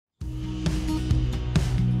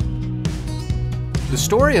The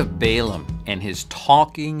story of Balaam and his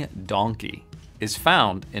talking donkey is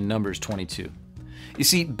found in Numbers 22. You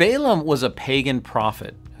see, Balaam was a pagan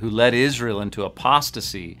prophet who led Israel into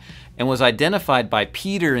apostasy and was identified by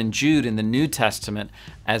Peter and Jude in the New Testament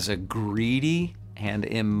as a greedy and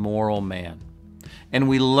immoral man. And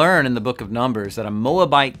we learn in the book of Numbers that a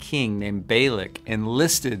Moabite king named Balak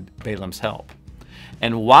enlisted Balaam's help.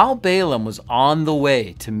 And while Balaam was on the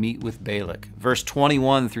way to meet with Balak, verse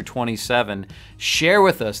 21 through 27 share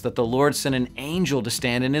with us that the Lord sent an angel to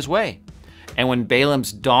stand in his way. And when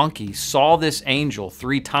Balaam's donkey saw this angel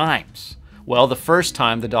 3 times, well, the first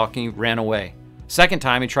time the donkey ran away. Second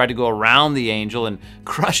time he tried to go around the angel and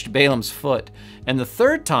crushed Balaam's foot. And the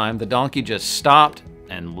third time the donkey just stopped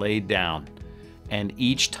and laid down. And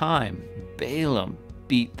each time Balaam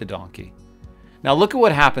beat the donkey. Now look at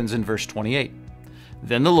what happens in verse 28.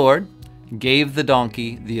 Then the Lord gave the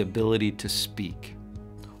donkey the ability to speak.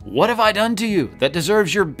 "What have I done to you that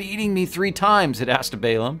deserves your beating me 3 times?" it asked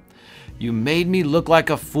Balaam. "You made me look like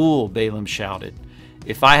a fool," Balaam shouted.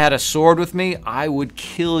 "If I had a sword with me, I would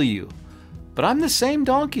kill you. But I'm the same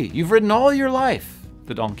donkey you've ridden all your life,"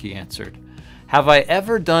 the donkey answered. "Have I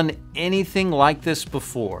ever done anything like this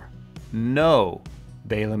before?" "No,"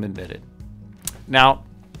 Balaam admitted. Now,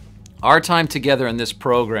 our time together in this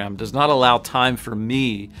program does not allow time for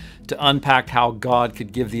me to unpack how God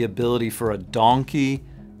could give the ability for a donkey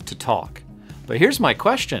to talk. But here's my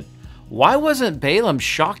question. Why wasn't Balaam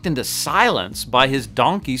shocked into silence by his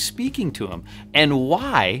donkey speaking to him? And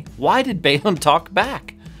why did Balaam talk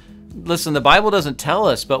back? Listen, the Bible doesn't tell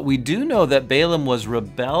us, but we do know that Balaam was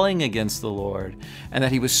rebelling against the Lord and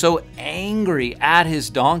that he was so angry at his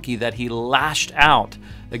donkey that he lashed out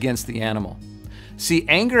against the animal. See,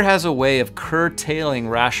 anger has a way of curtailing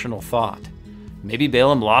rational thought. Maybe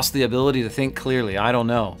Balaam lost the ability to think clearly, I don't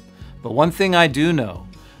know. But one thing I do know,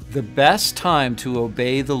 the best time to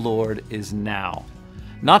obey the Lord is now.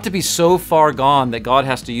 Not to be so far gone that God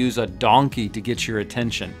has to use a donkey to get your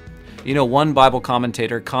attention. You know, one Bible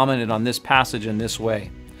commentator commented on this passage in this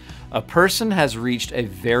way. A person has reached a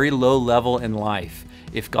very low level in life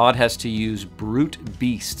if God has to use brute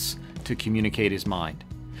beasts to communicate his mind.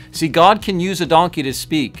 See, God can use a donkey to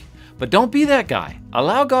speak, but don't be that guy.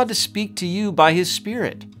 Allow God to speak to you by His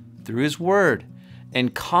Spirit, through His Word, in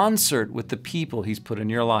concert with the people He's put in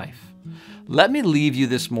your life. Let me leave you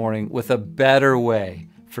this morning with a better way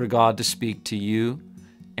for God to speak to you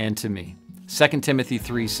and to me. 2 Timothy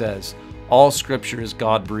 3 says, "All Scripture is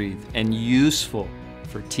God-breathed and useful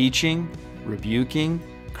for teaching, rebuking,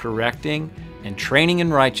 correcting, and training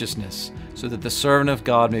in righteousness, so that the servant of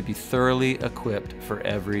God may be thoroughly equipped for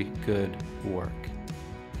every good work."